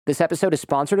This episode is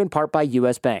sponsored in part by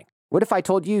U.S. Bank. What if I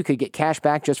told you you could get cash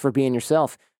back just for being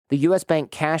yourself? The U.S. Bank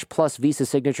Cash Plus Visa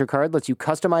Signature Card lets you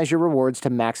customize your rewards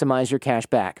to maximize your cash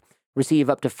back.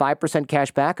 Receive up to 5% cash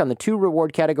back on the 2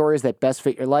 reward categories that best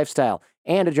fit your lifestyle,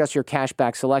 and adjust your cash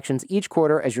back selections each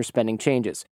quarter as your spending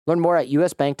changes. Learn more at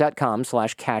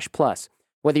usbank.com/cashplus.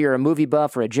 Whether you're a movie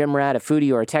buff or a gym rat, a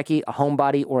foodie or a techie, a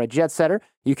homebody or a jet setter,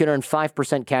 you can earn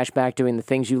 5% cash back doing the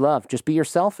things you love. Just be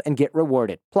yourself and get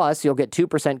rewarded. Plus, you'll get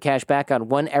 2% cash back on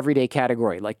one everyday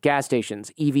category like gas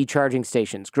stations, EV charging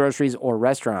stations, groceries, or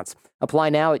restaurants. Apply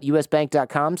now at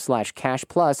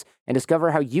usbank.com/cashplus and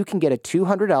discover how you can get a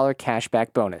 $200 cash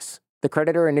back bonus. The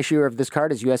creditor and issuer of this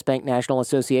card is U.S. Bank National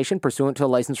Association, pursuant to a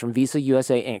license from Visa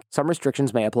USA, Inc. Some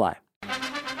restrictions may apply.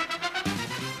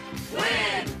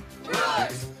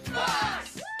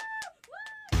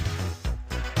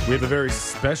 We have a very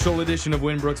special edition of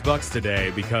Winbrooks Bucks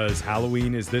today because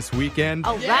Halloween is this weekend.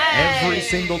 All right. Every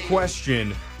single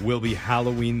question will be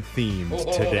Halloween themed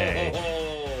today.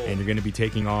 And you're going to be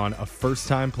taking on a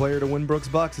first-time player to Winbrooks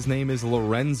Bucks. His name is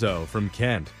Lorenzo from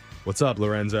Kent. What's up,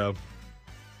 Lorenzo?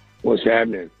 What's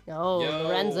happening? Oh, Yo.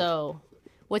 Lorenzo.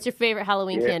 What's your favorite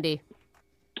Halloween candy?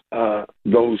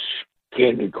 Those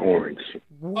candy corns.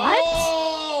 What?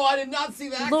 Oh, I did not see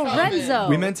that Lorenzo. coming.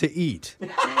 We meant to eat.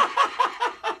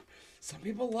 Some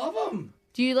people love them.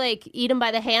 Do you, eat them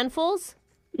by the handfuls?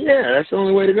 Yeah, that's the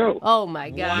only way to go. Oh, my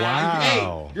God. Wow.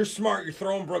 Hey, you're smart. You're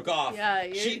throwing Brooke off. Yeah,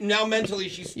 Now mentally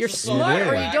she's You're so smart,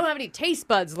 or is. you don't have any taste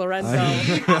buds, Lorenzo.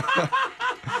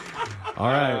 All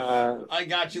right. I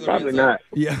got you, Lorenzo. Probably not.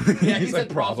 Yeah, Yeah, he he's said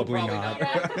like, probably not.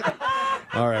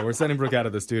 All right, we're sending Brooke out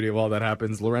of the studio while that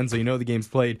happens. Lorenzo, you know the game's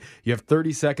played. You have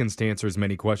 30 seconds to answer as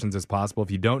many questions as possible.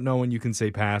 If you don't know one, you can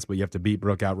say pass, but you have to beat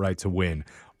Brooke outright to win.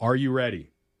 Are you ready?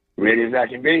 Ready as I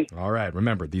can be. All right,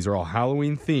 remember, these are all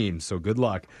Halloween themed, so good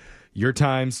luck. Your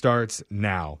time starts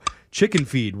now. Chicken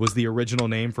feed was the original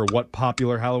name for what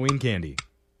popular Halloween candy?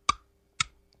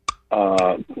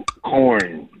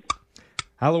 Corn.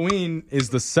 Halloween is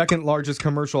the second largest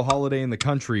commercial holiday in the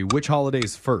country. Which holiday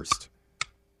is first?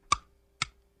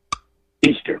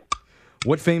 Easter.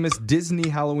 What famous Disney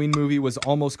Halloween movie was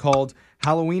almost called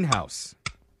Halloween House?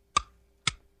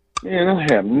 Man, I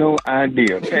have no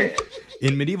idea. Pass.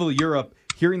 In medieval Europe,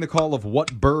 hearing the call of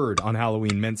what bird on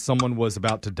Halloween meant someone was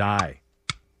about to die?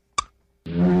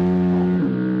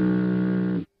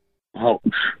 Hawk.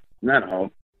 Not a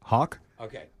hawk. Hawk?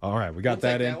 Okay. All right, we got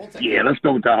that in. We'll take Yeah, let's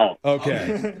go with the hawk.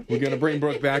 Okay, we're going to bring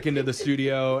Brooke back into the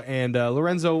studio. And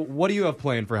Lorenzo, what do you have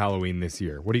planned for Halloween this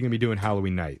year? What are you going to be doing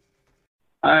Halloween night?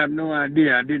 I have no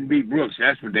idea. I didnidn't beat Brooks.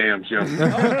 That's for damn sure.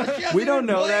 We don't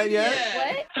know that yet.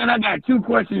 What? And I got 2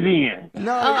 questions in.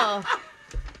 No.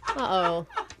 Uh-oh.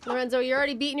 Lorenzo, you're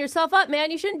already beating yourself up, man.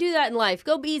 You shouldn't do that in life.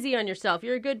 Go easy on yourself.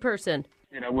 You're a good person.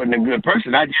 And I wasn't a good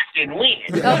person. I just didn't win.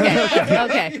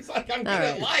 Okay. He's like, I'm good All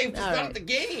at right. life, just All not right. at the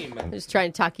game. I'm just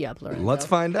trying to talk you up, Lorenzo. Let's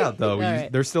find out, though. All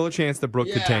right. There's still a chance that Brooke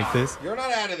could tank this. You're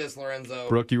not out of this, Lorenzo.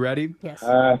 Brooke, you ready? Yes.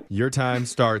 Your time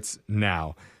starts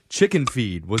now. Chicken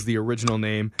feed was the original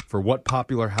name for what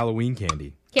popular Halloween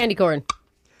candy? Candy corn.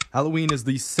 Halloween is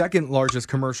the second largest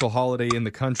commercial holiday in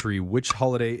the country. Which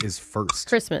holiday is first?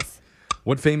 Christmas.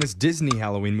 What famous Disney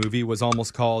Halloween movie was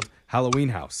almost called Halloween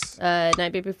House?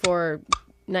 Nightmare Before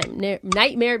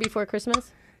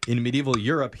Christmas. In medieval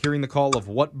Europe, hearing the call of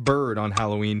what bird on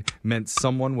Halloween meant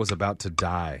someone was about to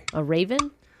die. A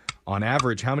raven. On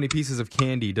average, how many pieces of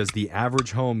candy does the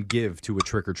average home give to a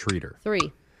trick-or-treater?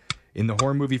 3. In the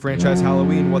horror movie franchise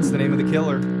Halloween, what's the name of the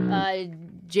killer?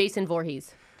 Jason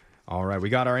Voorhees. All right, we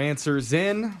got our answers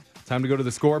in. Time to go to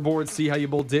the scoreboard, see how you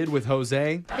both did with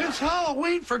Jose. It's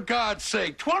Halloween, for God's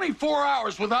sake. 24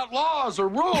 hours without laws or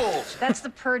rules. That's the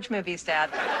Purge movies,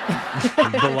 Dad.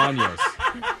 Bolaños.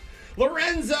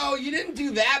 Lorenzo, you didn't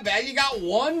do that bad. You got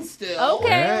 1 still. Okay,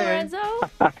 Hey. Lorenzo.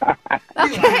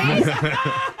 Okay.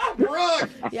 Brooke,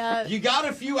 Yeah. you got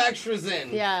a few extras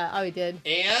in. Yeah. Oh, he did.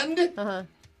 And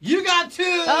you got 2.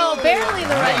 Oh, barely,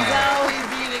 Lorenzo. Barely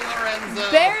beating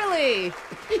Lorenzo. Barely.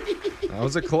 That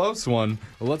was a close one.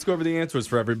 Well, let's go over the answers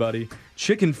for everybody.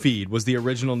 Chicken feed was the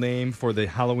original name for the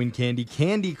Halloween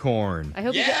candy corn. I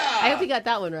hope he got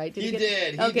that one right. He get-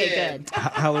 did. He Okay, did. good.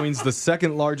 Halloween's the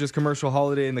second largest commercial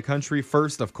holiday in the country.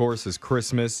 First, of course, is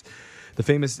Christmas. The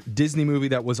famous Disney movie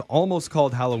that was almost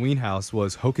called Halloween House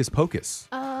was Hocus Pocus.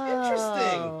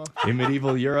 Interesting. In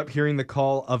medieval Europe, hearing the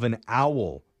call of an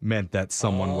owl meant that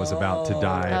someone was about to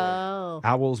die. Oh.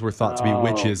 Owls were thought to be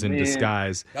witches in man.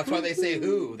 disguise. That's why they say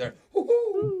who. They're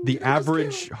hoo-hoo. The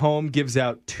average home gives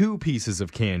out 2 pieces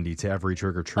of candy to every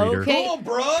trick-or-treater. Okay. Cool,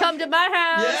 bro. Come to my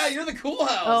house. Yeah, you're the cool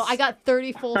house. Oh, I got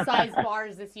 30 full-size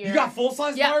bars this year. You got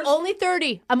full-size Yeah, bars? only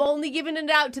 30. I'm only giving it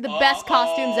out to the best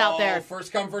costumes out there.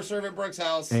 First come, first serve at Brooke's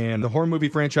house. And the horror movie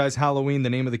franchise Halloween, the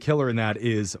name of the killer in that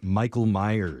is Michael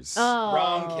Myers. Oh.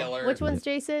 Wrong killer. Which one's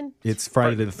Jason? It's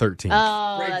Friday the 13th.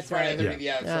 Oh, Right, that's Friday right. the 30th.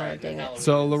 Yeah, that's Oh, right. dang it. Halloween.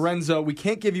 So, Lorenzo, we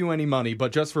can't give you any money,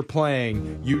 but just for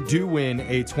playing, you do win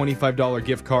a $25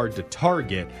 gift card to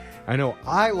Target. I know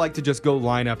I like to just go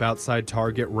line up outside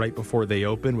Target right before they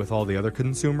open with all the other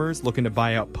consumers looking to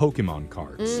buy out Pokemon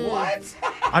cards. What?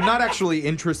 I'm not actually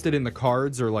interested in the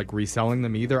cards or like reselling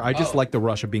them either. I just like the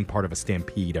rush of being part of a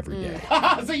stampede every day.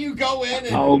 So you go in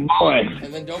and, Oh, boy.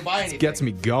 and then don't buy anything. Gets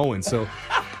me going. So,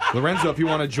 Lorenzo, if you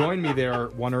want to join me there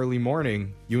one early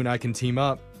morning, you and I can team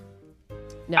up.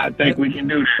 No. I think we can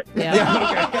do that.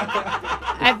 Yeah.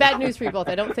 I have bad news for you both.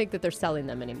 I don't think that they're selling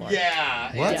them anymore.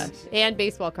 Yeah. What? Yeah. And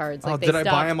baseball cards. Like Oh, they did I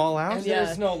stopped. buy them all out? And Yeah.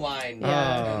 there's no line.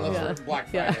 Yeah. Unless Yeah. for Black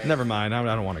Yeah. Friday. Never mind. I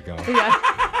don't want to go. Yeah.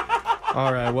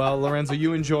 All right. Well, Lorenzo,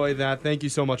 you enjoy that. Thank you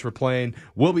so much for playing.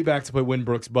 We'll be back to play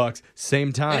Winbrooks Bucks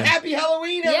same time, And happy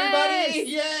Halloween, everybody!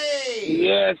 Yay!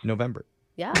 Yes. November.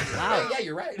 Yeah. Wow. Yeah,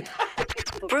 you're right.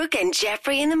 Brooke and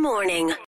Jeffrey in the morning.